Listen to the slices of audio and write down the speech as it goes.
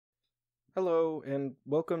Hello, and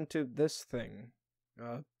welcome to this thing.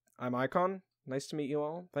 I'm Icon. Nice to meet you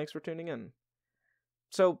all. Thanks for tuning in.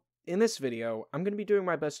 So, in this video, I'm going to be doing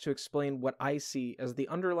my best to explain what I see as the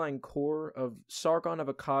underlying core of Sargon of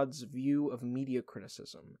Akkad's view of media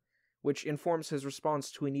criticism, which informs his response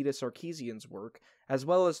to Anita Sarkeesian's work, as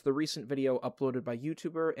well as the recent video uploaded by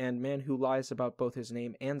YouTuber and man who lies about both his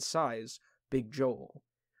name and size, Big Joel.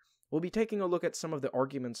 We'll be taking a look at some of the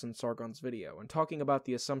arguments in Sargon's video, and talking about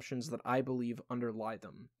the assumptions that I believe underlie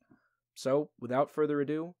them. So, without further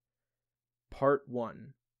ado, Part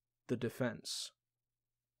 1. The Defense.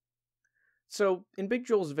 So, in Big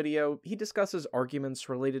Joel's video, he discusses arguments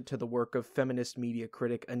related to the work of feminist media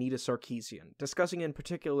critic Anita Sarkeesian, discussing in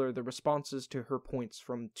particular the responses to her points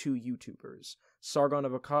from two YouTubers, Sargon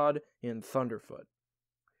of Akkad and Thunderfoot.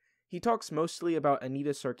 He talks mostly about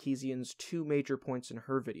Anita Sarkeesian's two major points in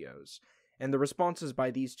her videos, and the responses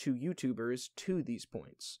by these two YouTubers to these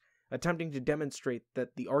points, attempting to demonstrate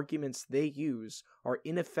that the arguments they use are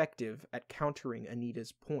ineffective at countering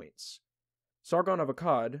Anita's points. Sargon of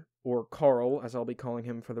Akkad, or Carl as I'll be calling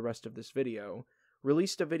him for the rest of this video,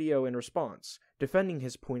 released a video in response, defending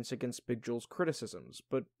his points against Big Joel's criticisms,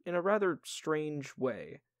 but in a rather strange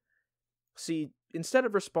way. See, instead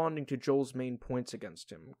of responding to Joel's main points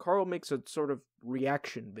against him, Carl makes a sort of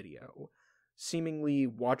reaction video, seemingly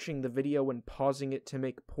watching the video and pausing it to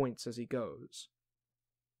make points as he goes.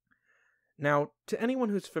 Now, to anyone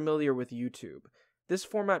who's familiar with YouTube, this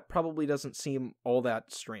format probably doesn't seem all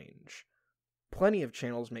that strange. Plenty of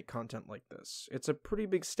channels make content like this. It's a pretty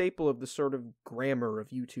big staple of the sort of grammar of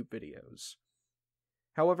YouTube videos.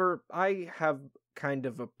 However, I have kind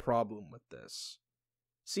of a problem with this.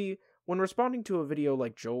 See, when responding to a video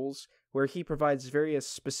like Joel's, where he provides various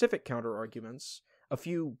specific counter-arguments, a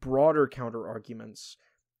few broader counter-arguments,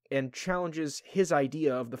 and challenges his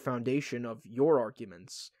idea of the foundation of your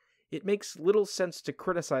arguments, it makes little sense to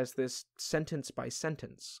criticize this sentence by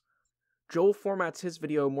sentence. Joel formats his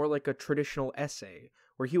video more like a traditional essay,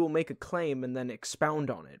 where he will make a claim and then expound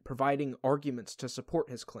on it, providing arguments to support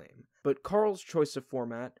his claim. But Carl's choice of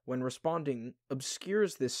format, when responding,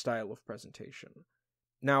 obscures this style of presentation.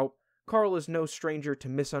 Now, Carl is no stranger to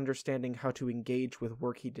misunderstanding how to engage with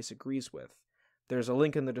work he disagrees with. There's a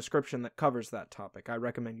link in the description that covers that topic. I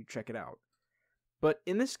recommend you check it out. But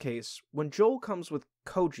in this case, when Joel comes with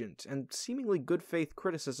cogent and seemingly good faith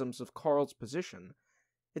criticisms of Carl's position,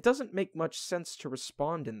 it doesn't make much sense to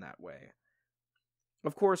respond in that way.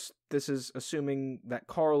 Of course, this is assuming that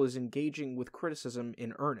Carl is engaging with criticism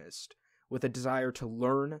in earnest, with a desire to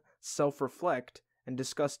learn, self-reflect, and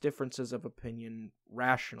discuss differences of opinion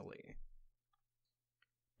rationally.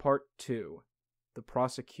 Part 2. The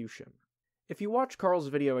Prosecution. If you watch Carl's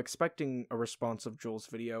video expecting a response of Joel's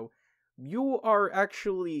video, you are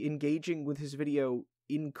actually engaging with his video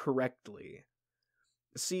incorrectly.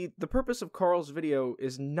 See, the purpose of Carl's video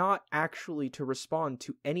is not actually to respond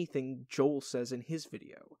to anything Joel says in his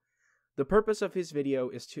video. The purpose of his video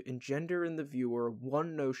is to engender in the viewer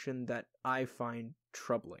one notion that I find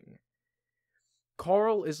troubling.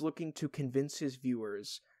 Carl is looking to convince his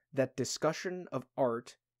viewers that discussion of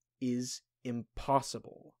art is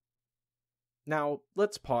impossible. Now,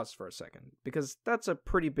 let's pause for a second, because that's a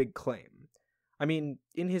pretty big claim. I mean,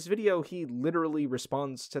 in his video, he literally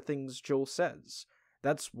responds to things Joel says.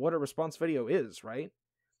 That's what a response video is, right?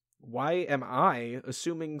 Why am I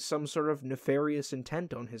assuming some sort of nefarious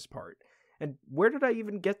intent on his part? And where did I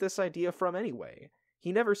even get this idea from anyway?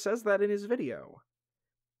 He never says that in his video.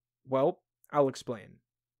 Well, I'll explain.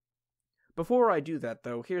 Before I do that,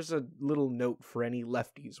 though, here's a little note for any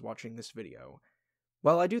lefties watching this video.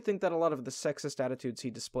 While I do think that a lot of the sexist attitudes he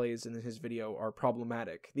displays in his video are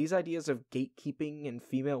problematic, these ideas of gatekeeping and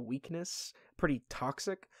female weakness, pretty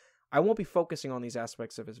toxic, I won't be focusing on these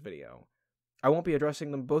aspects of his video. I won't be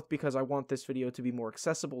addressing them both because I want this video to be more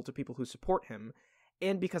accessible to people who support him,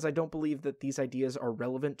 and because I don't believe that these ideas are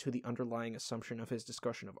relevant to the underlying assumption of his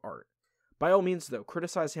discussion of art. By all means, though,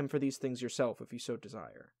 criticize him for these things yourself if you so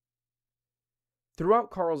desire. Throughout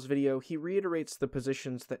Carl's video, he reiterates the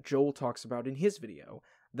positions that Joel talks about in his video,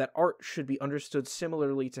 that art should be understood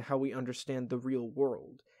similarly to how we understand the real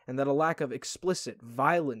world, and that a lack of explicit,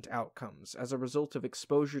 violent outcomes as a result of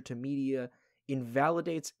exposure to media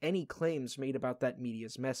invalidates any claims made about that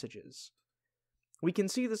media's messages. We can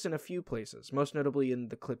see this in a few places, most notably in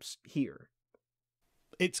the clips here.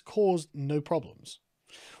 It's caused no problems.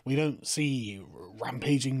 We don't see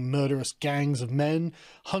rampaging, murderous gangs of men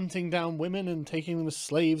hunting down women and taking them as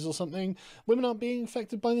slaves or something. Women aren't being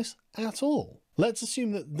affected by this at all. Let's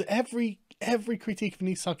assume that every critique of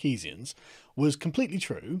Anita Sarkeesian's was completely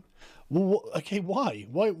true. Well, okay, why?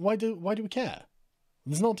 Why do we care?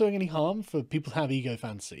 There's not doing any harm for people to have ego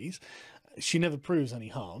fantasies. She never proves any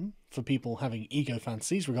harm for people having ego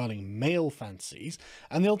fantasies regarding male fantasies.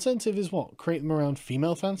 And the alternative is what? Create them around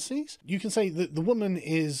female fantasies? You can say that the woman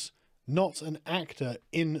is not an actor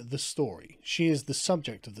in the story. She is the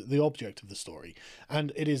subject of the object of the story.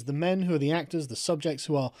 And it is the men who are the actors, the subjects,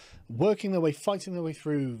 who are working their way, fighting their way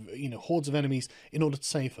through, hordes of enemies in order to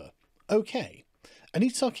save her. Okay.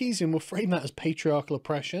 Anita Sarkeesian will frame that as patriarchal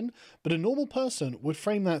oppression, but a normal person would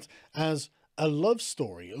frame that as a love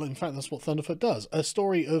story. In fact, that's what Thunderfoot does. A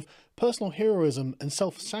story of personal heroism and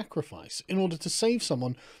self-sacrifice in order to save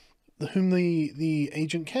someone whom the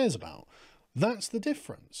agent cares about. That's the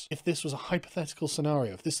difference. If this was a hypothetical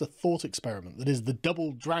scenario, if this is a thought experiment that is the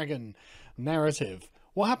double dragon narrative,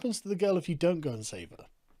 what happens to the girl if you don't go and save her?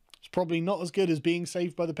 It's probably not as good as being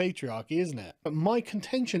saved by the patriarchy, isn't it? But my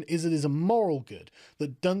contention is it is a moral good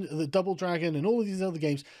that Double Dragon and all of these other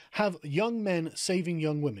games have young men saving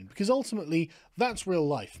young women. Because ultimately, that's real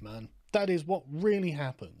life, man. That is what really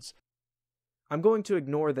happens. I'm going to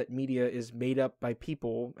ignore that media is made up by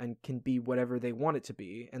people and can be whatever they want it to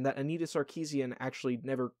be, and that Anita Sarkeesian actually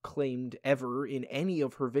never claimed ever in any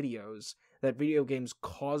of her videos that video games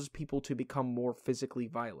cause people to become more physically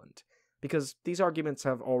violent, because these arguments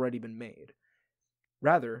have already been made.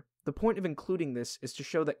 Rather, the point of including this is to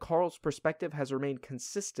show that Carl's perspective has remained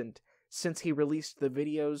consistent since he released the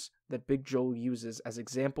videos that Big Joel uses as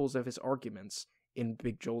examples of his arguments in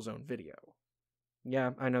Big Joel's own video.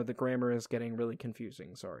 Yeah, I know the grammar is getting really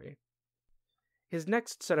confusing, sorry. His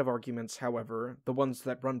next set of arguments, however, the ones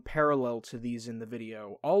that run parallel to these in the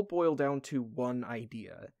video, all boil down to one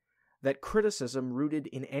idea: that criticism rooted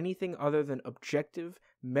in anything other than objective,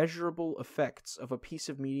 measurable effects of a piece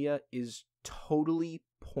of media is totally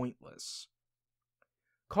pointless.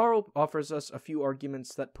 Carl offers us a few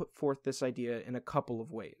arguments that put forth this idea in a couple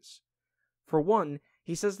of ways. For one,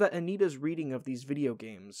 he says that Anita's reading of these video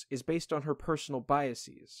games is based on her personal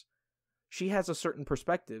biases. She has a certain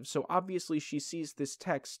perspective, so obviously she sees this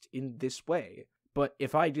text in this way, but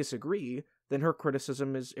if I disagree, then her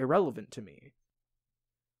criticism is irrelevant to me.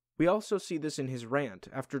 We also see this in his rant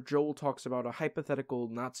after Joel talks about a hypothetical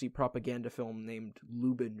Nazi propaganda film named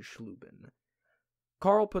Lubenschluben.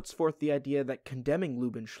 Carl puts forth the idea that condemning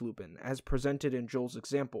Lubenschluben, as presented in Joel's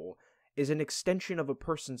example, is an extension of a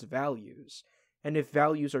person's values, and if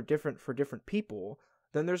values are different for different people,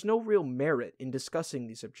 then there's no real merit in discussing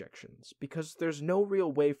these objections, because there's no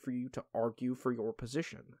real way for you to argue for your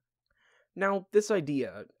position. Now, this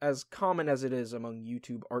idea, as common as it is among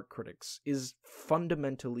YouTube art critics, is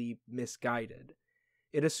fundamentally misguided.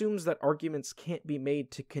 It assumes that arguments can't be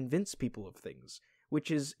made to convince people of things,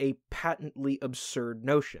 which is a patently absurd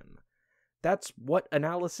notion. That's what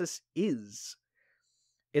analysis is.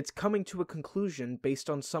 It's coming to a conclusion based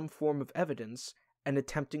on some form of evidence and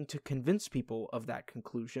attempting to convince people of that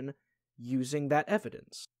conclusion using that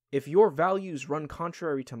evidence. If your values run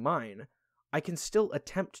contrary to mine, I can still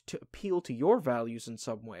attempt to appeal to your values in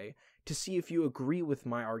some way to see if you agree with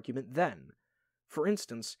my argument then. For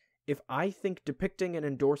instance, if I think depicting and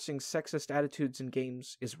endorsing sexist attitudes in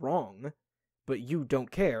games is wrong, but you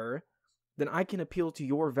don't care, then I can appeal to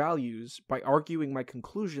your values by arguing my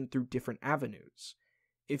conclusion through different avenues.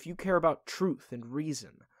 If you care about truth and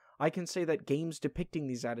reason, I can say that games depicting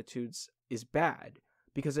these attitudes is bad,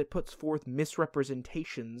 because it puts forth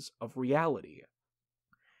misrepresentations of reality.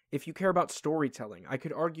 If you care about storytelling, I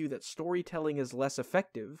could argue that storytelling is less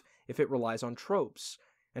effective if it relies on tropes,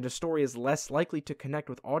 and a story is less likely to connect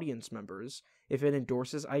with audience members if it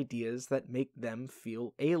endorses ideas that make them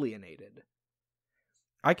feel alienated.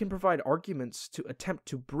 I can provide arguments to attempt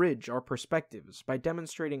to bridge our perspectives by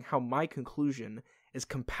demonstrating how my conclusion is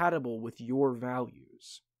compatible with your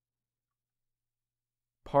values.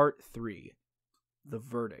 Part 3. The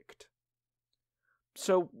Verdict.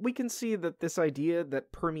 So we can see that this idea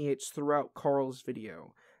that permeates throughout Carl's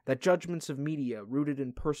video, that judgments of media rooted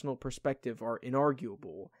in personal perspective are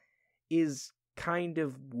inarguable, is kind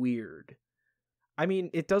of weird. I mean,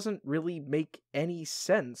 it doesn't really make any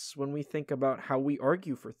sense when we think about how we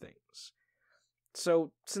argue for things.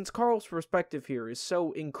 So, since Carl's perspective here is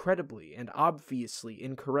so incredibly and obviously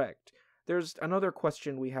incorrect, there's another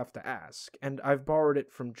question we have to ask, and I've borrowed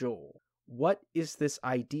it from Joel. What is this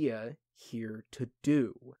idea here to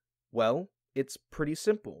do? Well, it's pretty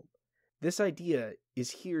simple. This idea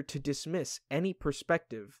is here to dismiss any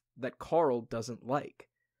perspective that Carl doesn't like.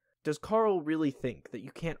 Does Carl really think that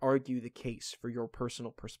you can't argue the case for your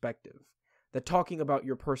personal perspective? That talking about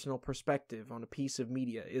your personal perspective on a piece of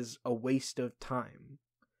media is a waste of time?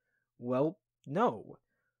 Well, no.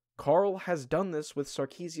 Carl has done this with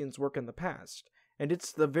Sarkeesian's work in the past, and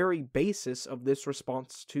it's the very basis of this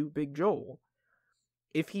response to Big Joel.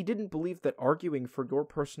 If he didn't believe that arguing for your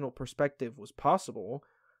personal perspective was possible,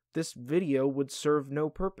 this video would serve no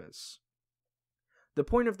purpose. The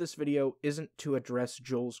point of this video isn't to address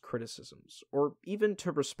Joel's criticisms, or even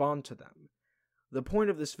to respond to them. The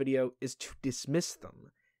point of this video is to dismiss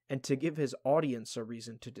them, and to give his audience a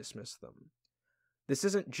reason to dismiss them. This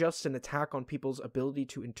isn't just an attack on people's ability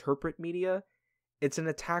to interpret media, it's an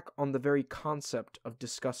attack on the very concept of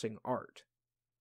discussing art.